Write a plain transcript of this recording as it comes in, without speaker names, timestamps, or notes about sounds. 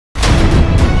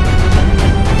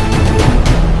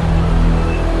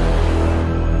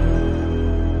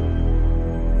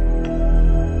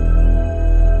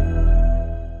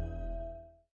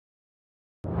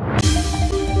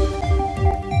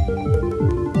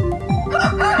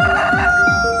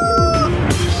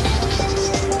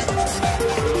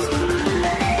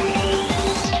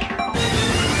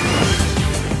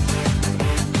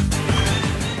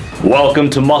Welcome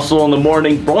to Muscle in the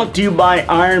Morning, brought to you by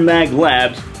IronMag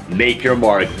Labs. Make your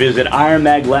mark. Visit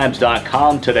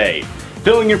IronMagLabs.com today.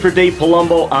 Filling in for Dave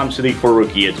Palumbo, I'm Sadiq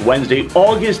Faruqi. It's Wednesday,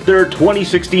 August 3rd,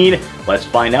 2016. Let's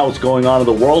find out what's going on in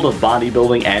the world of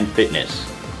bodybuilding and fitness.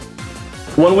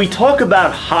 When we talk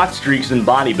about hot streaks in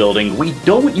bodybuilding, we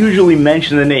don't usually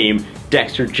mention the name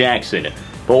Dexter Jackson.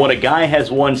 But when a guy has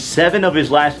won 7 of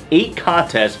his last 8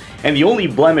 contests, and the only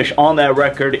blemish on that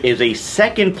record is a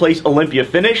second-place Olympia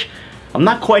finish, I'm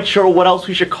not quite sure what else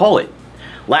we should call it.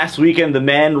 Last weekend, the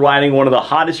man riding one of the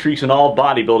hottest streaks in all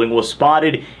bodybuilding was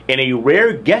spotted in a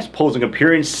rare guest posing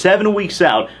appearance 7 weeks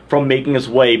out from making his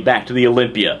way back to the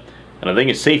Olympia. And I think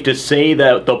it's safe to say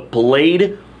that the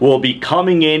Blade will be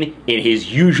coming in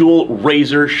his usual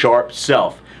razor-sharp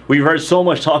self. We've heard so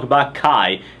much talk about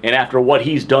Kai, and after what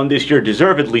he's done this year,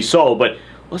 deservedly so, but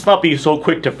let's not be so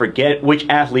quick to forget which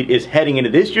athlete is heading into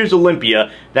this year's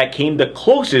Olympia that came the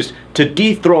closest to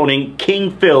dethroning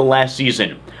King Phil last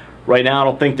season. Right now, I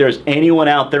don't think there's anyone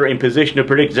out there in position to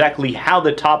predict exactly how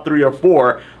the top 3 or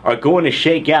 4 are going to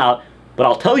shake out, but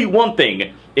I'll tell you one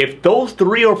thing, if those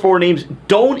 3 or 4 names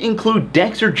don't include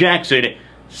Dexter Jackson,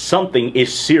 something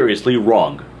is seriously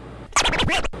wrong.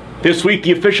 This week,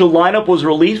 the official lineup was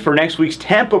released for next week's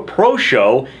Tampa Pro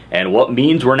Show, and what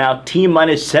means we're now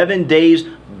T-minus 7 days,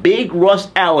 Big Russ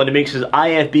Allen makes his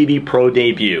IFBB Pro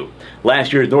debut.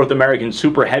 Last year's North American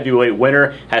Super Heavyweight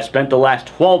winner has spent the last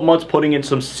 12 months putting in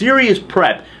some serious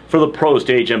prep for the pro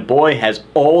stage, and boy, has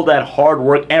all that hard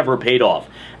work ever paid off.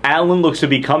 Allen looks to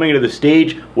be coming to the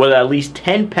stage with at least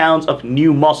 10 pounds of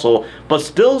new muscle, but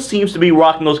still seems to be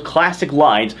rocking those classic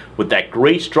lines with that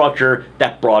great structure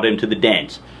that brought him to the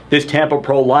dance. This Tampa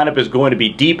Pro lineup is going to be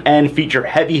deep and feature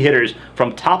heavy hitters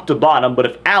from top to bottom, but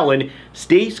if Allen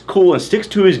stays cool and sticks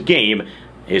to his game,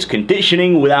 his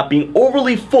conditioning without being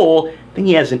overly full, I think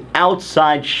he has an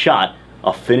outside shot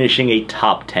of finishing a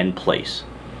top 10 place.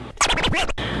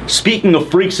 Speaking of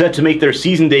freaks set to make their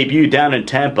season debut down in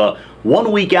Tampa,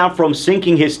 1 week out from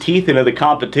sinking his teeth into the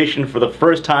competition for the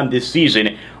first time this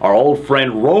season, our old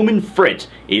friend Roman Fritz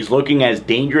is looking as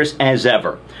dangerous as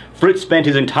ever. Fritz spent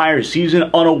his entire season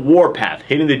on a warpath,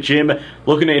 hitting the gym,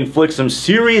 looking to inflict some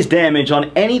serious damage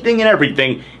on anything and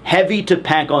everything heavy to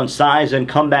pack on size and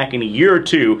come back in a year or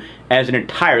 2 as an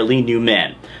entirely new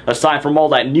man. Aside from all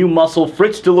that new muscle,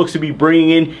 Fritz still looks to be bringing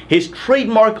in his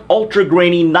trademark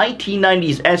ultra-grainy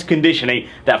 1990s-esque conditioning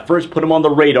that first put him on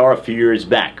the radar a few years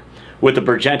back. With the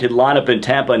projected lineup in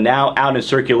Tampa now out in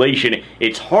circulation,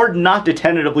 it's hard not to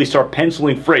tentatively start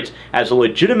penciling Fritz as a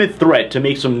legitimate threat to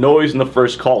make some noise in the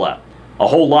first call-out. A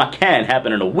whole lot can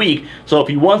happen in a week, so if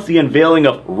he wants the unveiling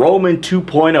of Roman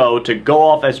 2.0 to go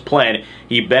off as planned,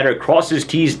 he better cross his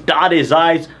T's, dot his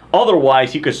I's,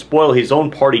 otherwise he could spoil his own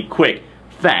party quick,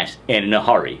 fast, and in a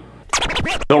hurry.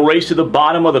 The race to the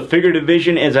bottom of the figure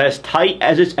division is as tight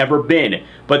as it's ever been,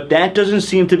 but that doesn't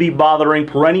seem to be bothering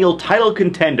perennial title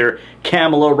contender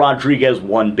Camala Rodriguez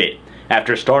one bit.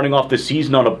 After starting off the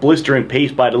season on a blistering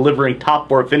pace by delivering top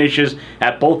 4 finishes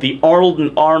at both the Arnold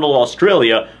and Arnold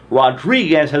Australia,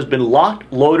 Rodriguez has been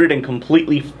locked, loaded, and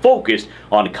completely focused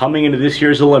on coming into this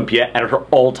year's Olympia at her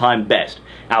all-time best.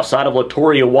 Outside of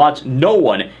Latoria Watts, no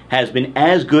one has been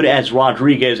as good as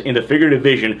Rodriguez in the figure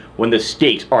division when the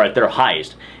stakes are at their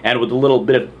highest. And with a little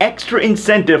bit of extra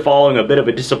incentive following a bit of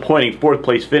a disappointing 4th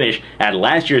place finish at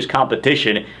last year's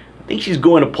competition, I think she's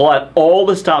going to pull out all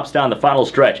the stops down the final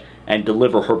stretch and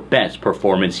deliver her best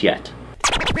performance yet.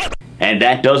 And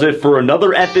that does it for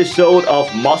another episode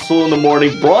of Muscle in the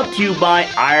Morning, brought to you by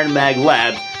IronMag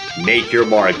Labs. Make your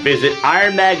mark. Visit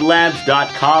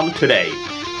IronMagLabs.com today.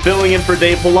 Filling in for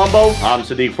Dave Palumbo, I'm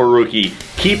Sadiq Faruqi.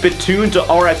 Keep it tuned to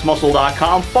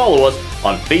RxMuscle.com. Follow us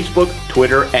on Facebook,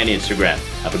 Twitter, and Instagram.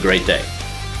 Have a great day.